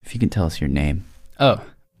If you can tell us your name. Oh.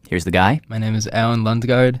 Here's the guy. My name is Alan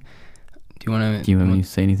Lundgaard. Do you want me to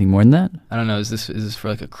say anything more than that? I don't know. Is this for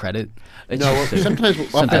like a credit? No,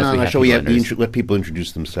 sometimes often on our show we let people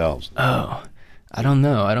introduce themselves. Oh, I don't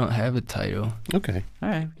know. I don't have a title. Okay. All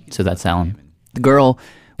right. So that's Alan. The girl,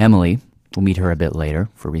 Emilie, we'll meet her a bit later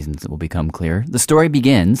for reasons that will become clear. The story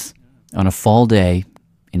begins on a fall day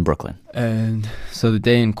in Brooklyn. And so the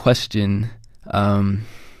day in question,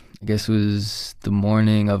 I guess it was the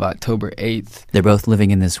morning of October 8th. They're both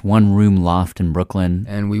living in this one-room loft in Brooklyn.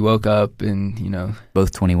 And we woke up and,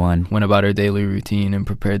 both 21. Went about our daily routine and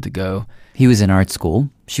prepared to go. He was in art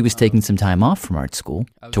school. She was taking some time off from art school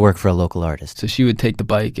to work for a local artist. So she would take the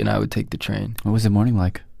bike and I would take the train. What was the morning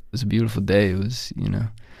like? It was a beautiful day. It was, the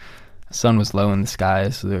sun was low in the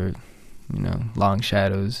sky, so there were, long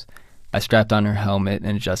shadows. I strapped on her helmet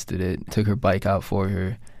and adjusted it, took her bike out for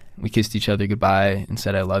her. We kissed each other goodbye and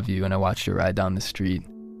said I love you, and I watched her ride down the street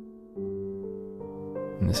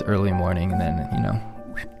in this early morning, and then,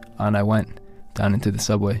 on I went, down into the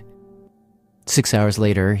subway. 6 hours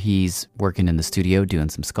later, he's working in the studio doing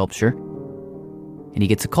some sculpture, and he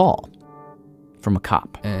gets a call from a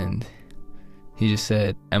cop. And he just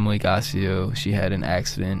said, Emilie Gassio, she had an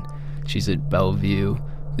accident. She's at Bellevue.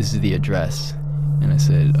 This is the address. And I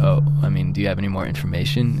said, do you have any more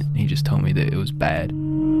information? And he just told me that it was bad.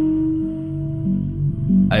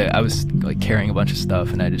 I was carrying a bunch of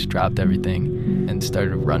stuff, and I just dropped everything and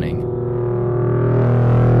started running.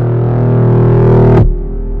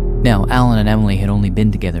 Now, Alan and Emilie had only been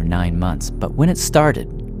together 9 months, but when it started,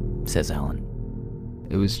 says Alan,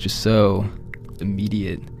 it was just so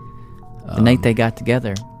immediate. The night they got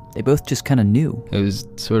together, they both just kind of knew. It was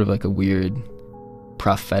sort of like a weird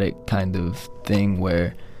prophetic kind of thing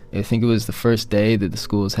where I think it was the first day that the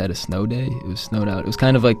schools had a snow day. It was snowed out. It was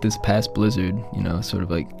kind of like this past blizzard, sort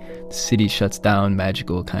of like the city shuts down,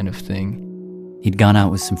 magical kind of thing. He'd gone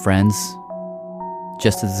out with some friends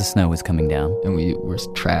just as the snow was coming down. And we were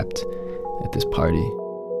trapped at this party.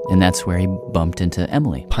 And that's where he bumped into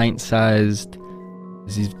Emilie. Pint-sized,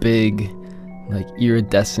 these big,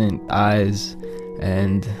 iridescent eyes,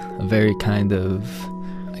 and a very kind of...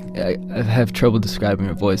 I have trouble describing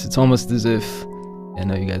her voice. It's almost as if... I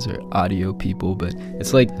know you guys are audio people, but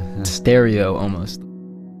it's like stereo almost.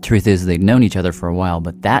 Truth is, they'd known each other for a while,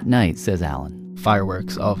 but that night, says Alan,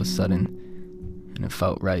 fireworks all of a sudden, and it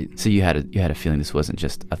felt right. So you had a feeling this wasn't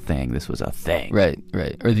just a thing, this was a thing. Right.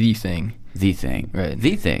 Or the thing. The thing. Right.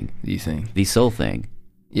 The thing. The thing. The soul thing.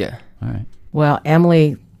 Yeah. All right. Well,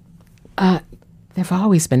 Emilie, there've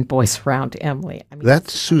always been boys around Emilie.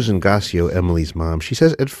 That's Susan Gassio, Emilie's mom. She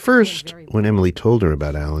says at first, when Emilie told her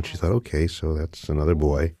about Alan, she thought, okay, so that's another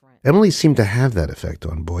boy. Emilie seemed to have that effect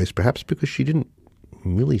on boys, perhaps because she didn't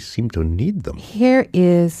really seem to need them. Here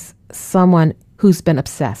is someone who's been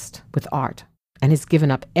obsessed with art and has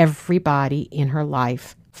given up everybody in her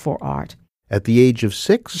life for art. At the age of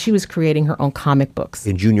 6, she was creating her own comic books.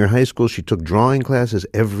 In junior high school, she took drawing classes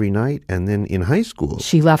every night, and then in high school,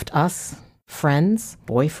 she left us, friends,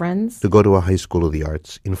 boyfriends, to go to a high school of the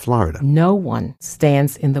arts in Florida. No one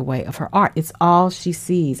stands in the way of her art. It's all she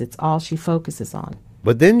sees. It's all she focuses on.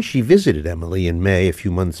 But then she visited Emilie in May, a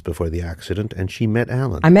few months before the accident, and she met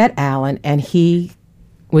Alan. I met Alan, and he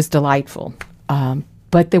was delightful.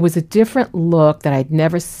 But there was a different look that I'd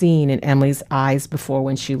never seen in Emilie's eyes before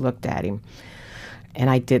when she looked at him. And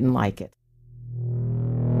I didn't like it.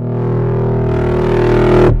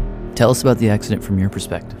 Tell us about the accident from your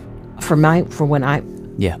perspective.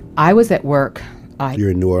 I was at work.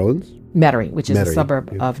 You're in New Orleans? Metairie, which is a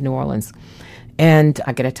suburb of New Orleans. And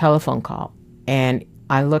I get a telephone call. And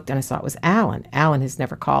I looked and I saw it was Alan. Alan has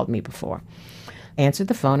never called me before. I answered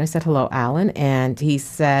the phone. I said, hello, Alan. And he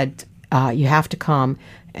said, you have to come.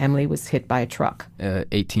 Emilie was hit by a truck.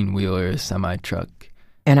 18-wheeler semi-truck.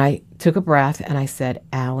 And I took a breath and I said,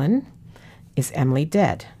 Alan, is Emilie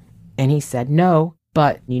dead? And he said, no,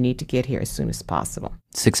 but you need to get here as soon as possible.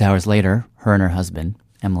 6 hours later, her and her husband,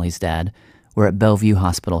 Emilie's dad, were at Bellevue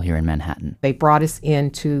Hospital here in Manhattan. They brought us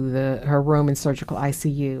into her room in surgical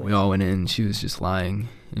ICU. We all went in. She was just lying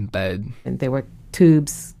in bed. And there were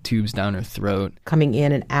tubes down her throat, coming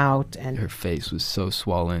in and out. And her face was so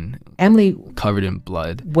swollen. Emilie, covered in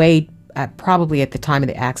blood, weighed probably at the time of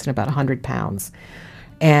the accident about 100 pounds.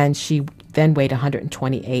 And she then weighed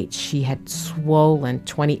 128. She had swollen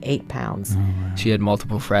 28 pounds. She had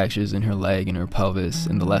multiple fractures in her leg and her pelvis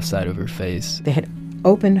and the left side of her face. They had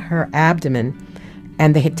opened her abdomen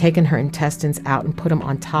and they had taken her intestines out and put them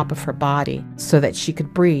on top of her body so that she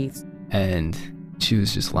could breathe. And she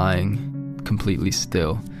was just lying completely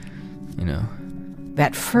still,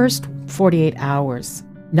 That first 48 hours,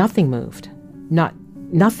 nothing moved. Not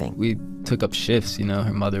nothing. We took up shifts,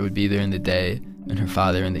 her mother would be there in the day and her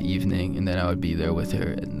father in the evening, and then I would be there with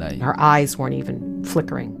her at night. Her eyes weren't even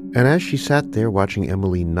flickering. And as she sat there watching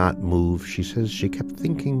Emilie not move, she says she kept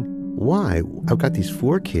thinking, why? I've got these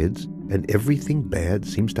 4 kids, and everything bad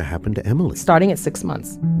seems to happen to Emilie. Starting at 6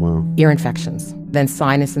 months. Wow. Ear infections, then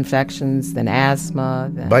sinus infections, then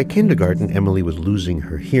asthma. By kindergarten, Emilie was losing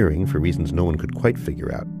her hearing for reasons no one could quite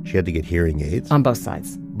figure out. She had to get hearing aids. On both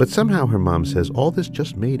sides. But somehow her mom says all this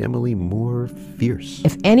just made Emilie more fierce.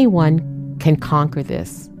 If anyone can conquer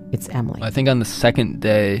this, it's Emilie. I think on the second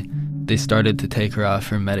day, they started to take her off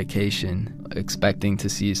her medication, expecting to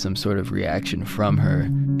see some sort of reaction from her.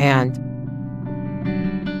 And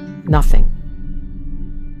nothing.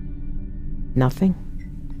 Nothing.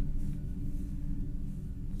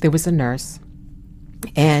 There was a nurse,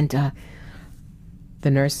 and the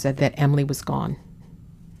nurse said that Emilie was gone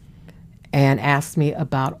and asked me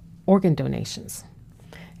about organ donations.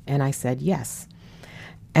 And I said yes.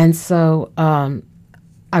 And so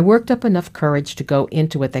I worked up enough courage to go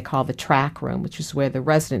into what they call the track room, which is where the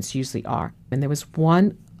residents usually are. And there was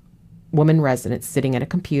one woman resident sitting at a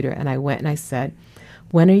computer, and I went and I said,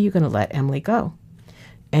 when are you going to let Emilie go?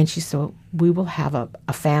 And she said, we will have a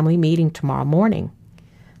family meeting tomorrow morning,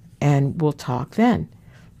 and we'll talk then.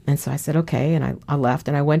 And so I said, okay, and I left,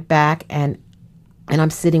 and I went back, and I'm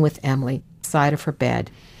sitting with Emilie, side of her bed,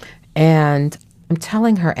 and I'm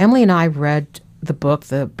telling her, Emilie and I read the book,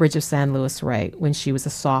 The Bridge of San Luis Rey, when she was a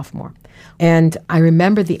sophomore. And I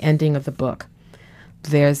remember the ending of the book.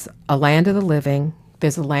 There's a land of the living,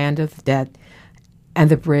 there's a land of the dead, and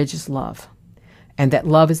the bridge is love. And that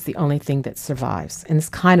love is the only thing that survives. And it's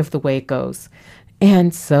kind of the way it goes.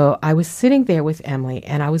 And so I was sitting there with Emilie,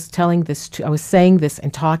 and I was saying this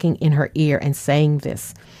and talking in her ear and saying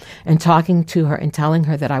this, and talking to her and telling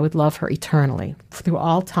her that I would love her eternally through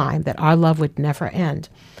all time, that our love would never end.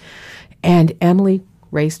 And Emilie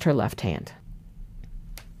raised her left hand.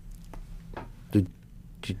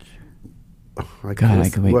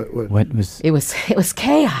 What was... It was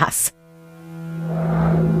chaos.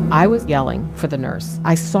 I was yelling for the nurse.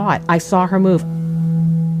 I saw it. I saw her move.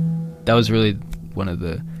 That was really one of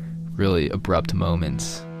the really abrupt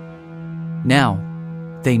moments. Now,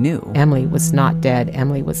 they knew. Emilie was not dead.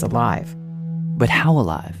 Emilie was alive. But how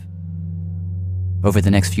alive? Over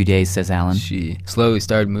the next few days, says Alan, she slowly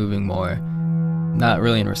started moving more, not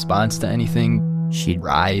really in response to anything. She'd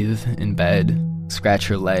writhe in bed, scratch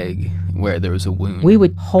her leg where there was a wound. We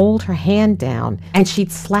would hold her hand down, and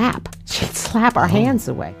she'd slap our hands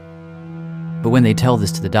away. But when they tell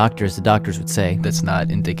this to the doctors would say, that's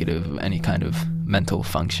not indicative of any kind of mental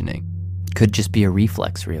functioning. Could just be a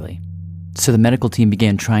reflex, really. So the medical team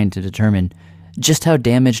began trying to determine just how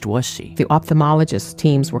damaged was she. The ophthalmologist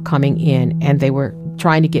teams were coming in, and they were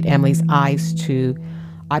trying to get Emilie's eye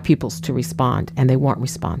pupils to respond, and they weren't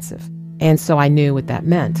responsive. And so I knew what that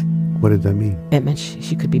meant. What did that mean? It meant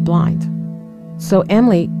she could be blind. So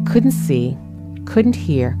Emilie couldn't see, couldn't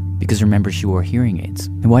hear. Because remember, she wore hearing aids.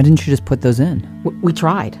 And why didn't you just put those in? We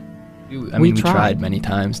tried. We tried many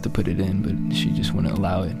times to put it in, but she just wouldn't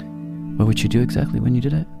allow it. What would you do exactly when you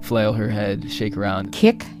did it? Flail her head, shake around.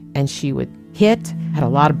 Kick, and she would hit. Had a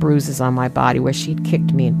lot of bruises on my body where she'd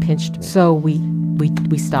kicked me and pinched me. So we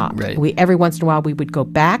stopped. Right. Every once in a while we would go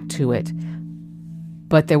back to it,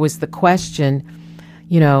 but there was the question,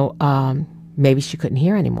 maybe she couldn't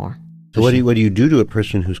hear anymore. So what do you do to a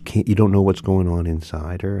person you don't know what's going on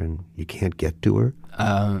inside her and you can't get to her?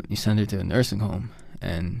 You send her to a nursing home,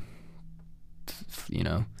 and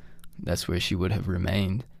that's where she would have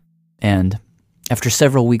remained. And after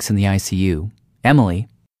several weeks in the ICU, Emilie...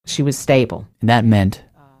 She was stable. And that meant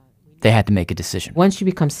they had to make a decision. Once you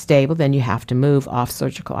become stable, then you have to move off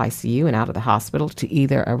surgical ICU and out of the hospital to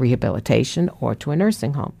either a rehabilitation or to a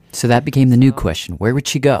nursing home. So that became the new question. Where would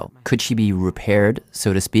she go? Could she be repaired,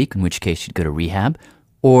 so to speak, in which case she'd go to rehab?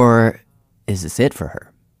 Or is this it for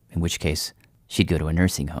her, in which case she'd go to a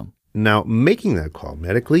nursing home? Now, making that call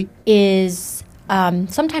medically is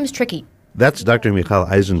sometimes tricky. That's Dr. Michal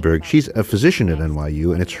Eisenberg. She's a physician at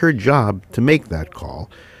NYU, and it's her job to make that call.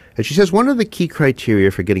 And she says one of the key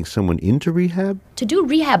criteria for getting someone into rehab? To do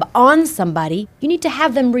rehab on somebody, you need to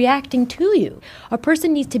have them reacting to you. A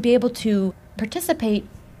person needs to be able to participate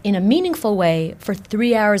in a meaningful way for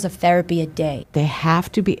 3 hours of therapy a day. They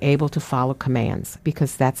have to be able to follow commands,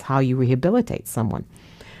 because that's how you rehabilitate someone.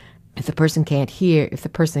 If the person can't hear, if the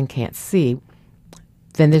person can't see,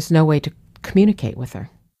 then there's no way to communicate with her.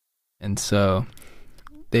 And so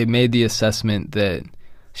they made the assessment that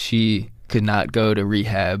she could not go to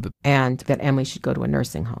rehab. And that Emilie should go to a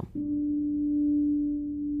nursing home.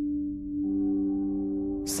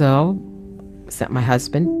 So sent my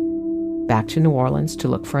husband back to New Orleans to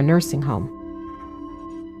look for a nursing home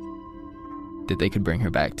that they could bring her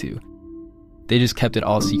back to. They just kept it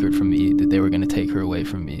all secret from me that they were going to take her away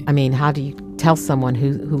from me. I mean, how do you tell someone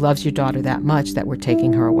who loves your daughter that much that we're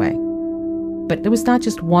taking her away? But it was not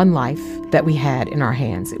just one life that we had in our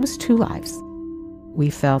hands. It was 2 lives. We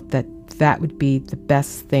felt that that would be the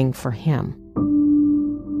best thing for him.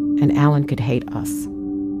 And Alan could hate us.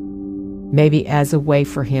 Maybe as a way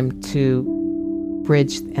for him to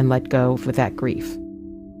bridge and let go with that grief.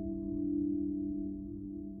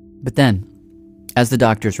 But then, as the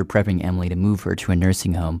doctors were prepping Emilie to move her to a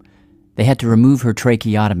nursing home, they had to remove her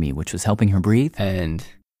tracheotomy, which was helping her breathe. And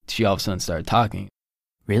she all of a sudden started talking.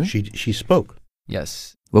 Really? She spoke.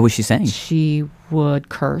 Yes. What was she saying? She would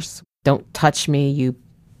curse. Don't touch me, you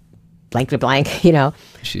blankety blank, you know.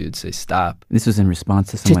 She would say stop. This was in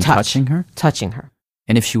response to someone touching her? Touching her.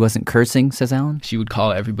 And if she wasn't cursing, says Alan? She would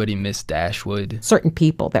call everybody Miss Dashwood. Certain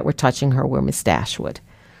people that were touching her were Miss Dashwood.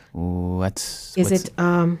 What's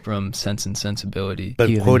from Sense and Sensibility. But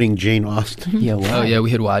quoting Jane Austen. Yeah, why? Oh, yeah, we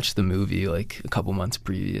had watched the movie like a couple months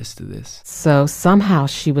previous to this. So somehow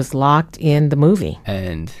she was locked in the movie.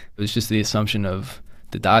 And it was just the assumption of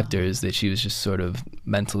the doctors that she was just sort of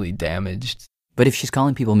mentally damaged. But if she's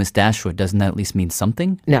calling people Miss Dashwood, doesn't that at least mean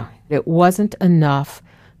something? No, it wasn't enough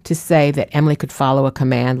to say that Emilie could follow a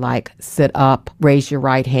command like sit up, raise your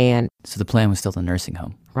right hand. So the plan was still the nursing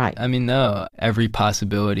home. Right. I mean, no, every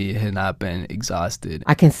possibility had not been exhausted.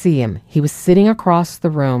 I can see him. He was sitting across the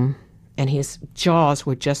room and his jaws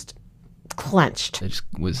were just clenched. I just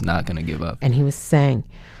was not going to give up. And he was saying,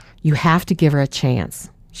 you have to give her a chance.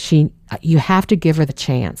 You have to give her the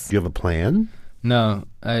chance. Do you have a plan? No,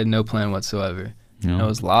 I had no plan whatsoever. No. I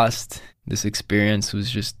was lost. This experience was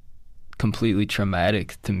just completely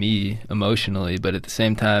traumatic to me emotionally, but at the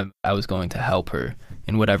same time, I was going to help her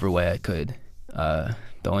in whatever way I could.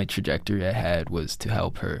 The only trajectory I had was to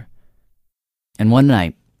help her. And one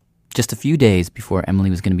night, just a few days before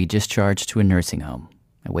Emilie was going to be discharged to a nursing home,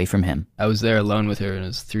 away from him. I was there alone with her, and it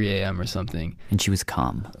was 3 a.m. or something. And she was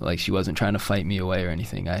calm. Like she wasn't trying to fight me away or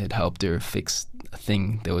anything. I had helped her fix a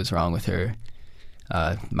thing that was wrong with her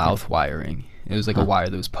mouth wiring. It was like a wire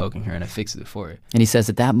that was poking her, and I fixed it for her. And he says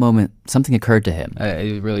at that moment, something occurred to him.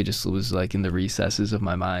 It really just was like in the recesses of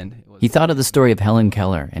my mind. He thought of the story of Helen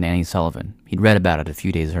Keller and Annie Sullivan. He'd read about it a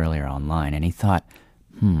few days earlier online, and he thought,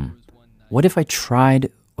 what if I tried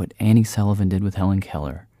what Annie Sullivan did with Helen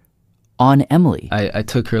Keller on Emilie? I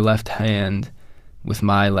took her left hand with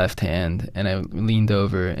my left hand, and I leaned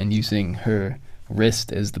over, and using her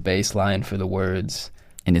wrist as the baseline for the words.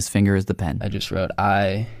 And his finger as the pen. I just wrote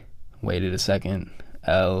I, waited a second,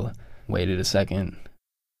 L, waited a second,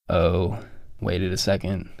 O, waited a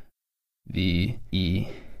second, V, E,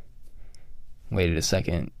 waited a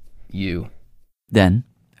second, U. Then,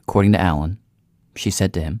 according to Alan, she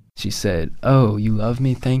said to him. She said, "Oh, you love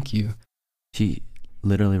me? Thank you." She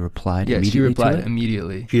literally replied immediately. Yeah, she replied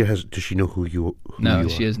immediately. Does she know who you No, you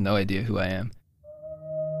she are? has no idea who I am.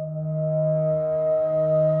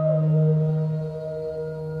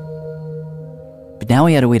 But now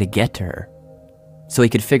he had a way to get to her, so he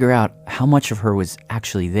could figure out how much of her was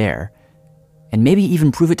actually there, and maybe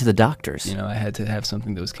even prove it to the doctors. You know, I had to have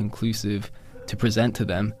something that was conclusive to present to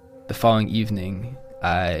them. The following evening,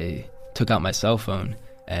 I took out my cell phone,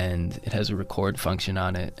 and it has a record function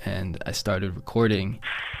on it, and I started recording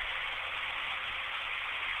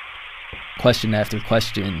question after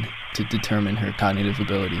question to determine her cognitive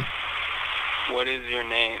ability. What is your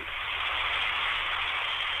name?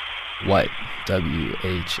 What?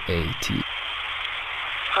 W-H-A-T.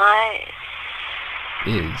 What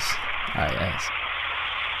Is. I-S.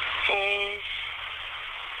 is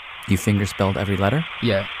You fingerspelled every letter?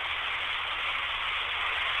 Yeah.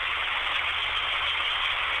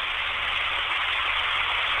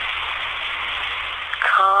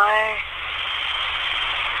 car?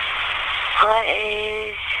 What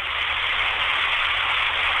is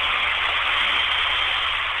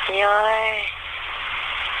your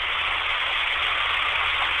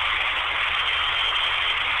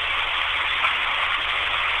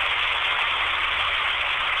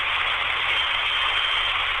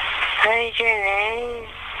What is your name?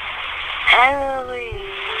 Emilie.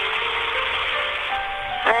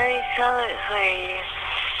 Let me spell it for you.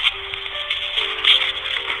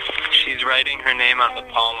 She's writing her name on the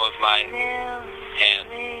palm of my hand.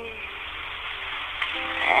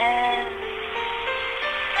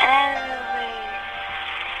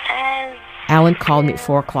 Alan called me at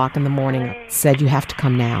 4 o'clock in the morning, said, you have to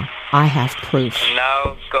come now. I have proof. I'm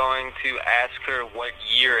now going to ask her what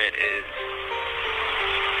year it is.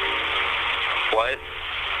 What?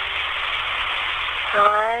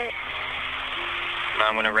 What? Now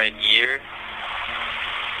I'm gonna write year.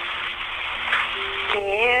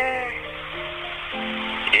 Year.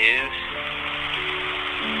 Is.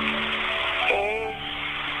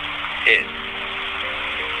 It.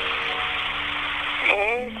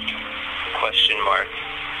 Question mark.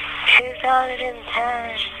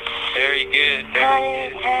 2010. Very good. Very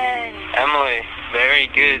good. 2010. Emily, very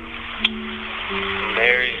good.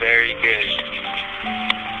 Very, very good.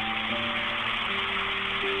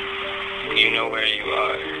 You know where you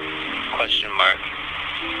are. Question mark.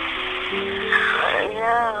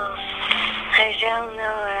 No, I don't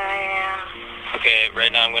know where I am. Okay,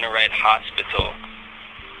 right now I'm going to write hospital.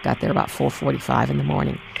 Got there about 4:45 in the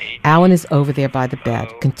morning. Alan is over there by the bed,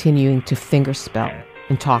 continuing to finger spell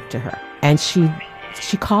and talk to her. And she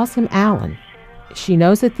calls him Alan. She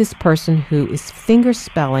knows that this person who is finger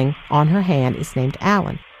spelling on her hand is named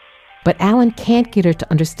Alan. But Alan can't get her to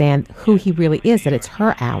understand who he really is, that it's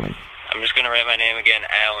her Alan. I'm just going to write my name again,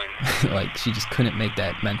 Alan. Like, she just couldn't make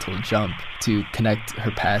that mental jump to connect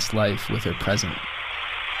her past life with her present.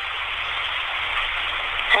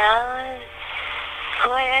 Alan,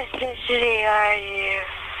 what ethnicity are you?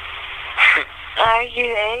 Are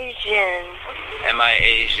you Asian? Am I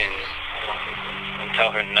Asian? And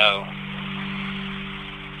tell her no.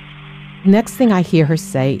 Next thing I hear her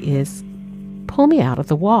say is, pull me out of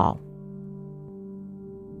the wall.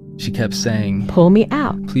 She kept saying, Pull me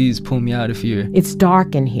out. please pull me out if you're... It's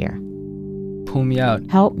dark in here. Pull me out.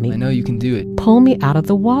 Help me. I know you can do it. Pull me out of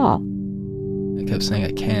the wall. I kept saying,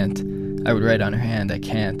 I can't. I would write on her hand, I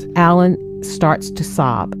can't. Alan starts to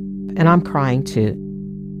sob, and I'm crying too.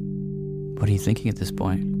 What are you thinking at this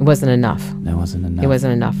point? It wasn't enough. That wasn't enough. It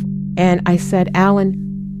wasn't enough. And I said, Alan,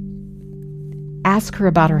 ask her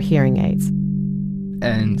about her hearing aids.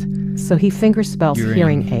 And So he finger spells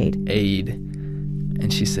hearing aid.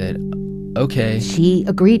 And she said, okay. She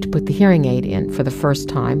agreed to put the hearing aid in for the first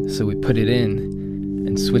time. So we put it in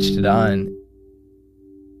and switched it on.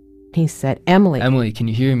 He said, Emilie. Emily, can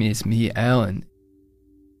you hear me? It's me, Alan.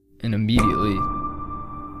 And immediately,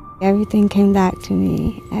 everything came back to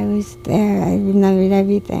me. I was there. I remembered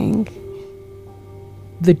everything.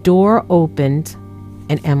 The door opened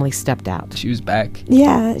and Emilie stepped out. she was back.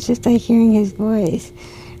 Yeah, it's just like hearing his voice.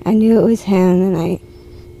 I knew it was him, and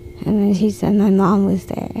then he said my mom was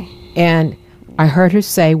there. And I heard her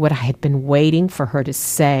say what I had been waiting for her to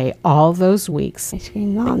say all those weeks. I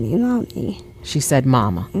screamed, Mommy, Mommy. She said,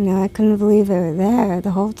 Mama. You know, I couldn't believe they were there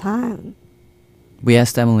the whole time. We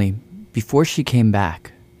asked Emilie, before she came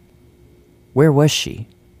back, where was she?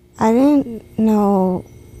 I didn't know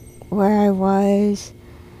where I was,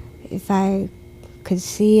 if I could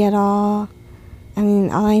see at all. I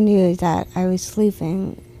mean, all I knew is that I was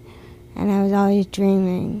sleeping, and I was always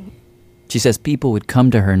dreaming. She says people would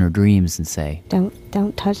come to her in her dreams and say,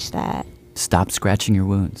 Don't touch that. stop scratching your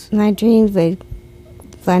wounds. My dreams would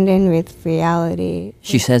blend in with reality.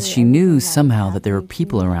 She says she knew somehow that there were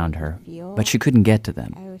people around her, but she couldn't get to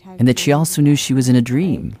them, and that she also knew she was in a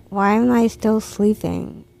dream Why am I still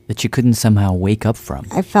sleeping? that she couldn't somehow wake up from.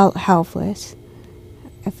 I felt helpless.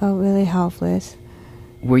 I felt really helpless.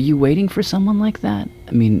 Were you waiting for someone like that?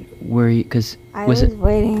 I mean, were you, because I was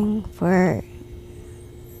waiting for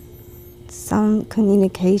some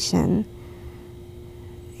communication,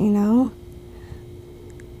 you know?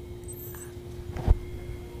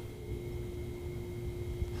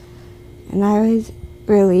 And I was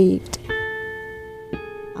relieved.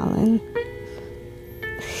 Alan,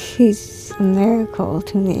 he's a miracle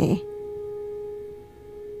to me.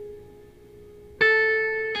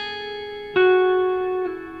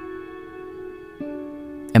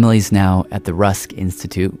 Emilie's now at the Rusk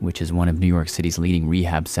Institute, which is one of New York City's leading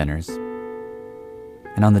rehab centers.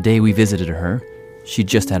 And on the day we visited her, she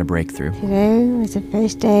just had a breakthrough. Today was the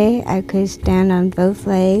first day I could stand on both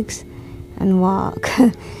legs and walk.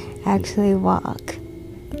 Actually walk.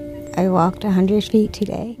 I walked 100 feet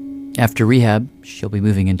today. After rehab, she'll be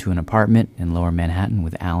moving into an apartment in Lower Manhattan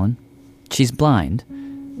with Alan. She's blind,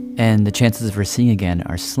 and the chances of her seeing again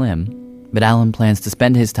are slim, but Alan plans to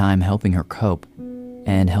spend his time helping her cope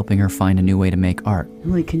and helping her find a new way to make art.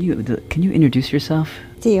 Emily, can you introduce yourself?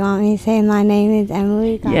 Do you want me to say my name is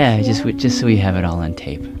Emilie? Yeah, just so we have it all on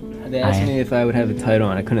tape. They asked me if I would have a title,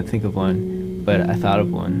 and I couldn't think of one, but I thought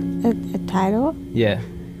of one. A title? Yeah,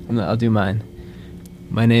 I'll do mine.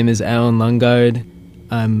 My name is Alan Lungard.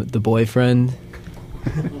 I'm the boyfriend.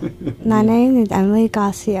 My name is Emilie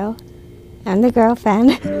Gossio. I'm the girlfriend.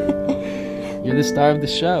 You're the star of the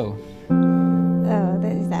show. Oh,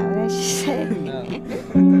 is that what I should say? No.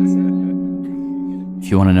 If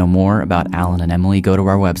you want to know more about Alan and Emilie, go to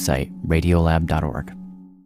our website, radiolab.org.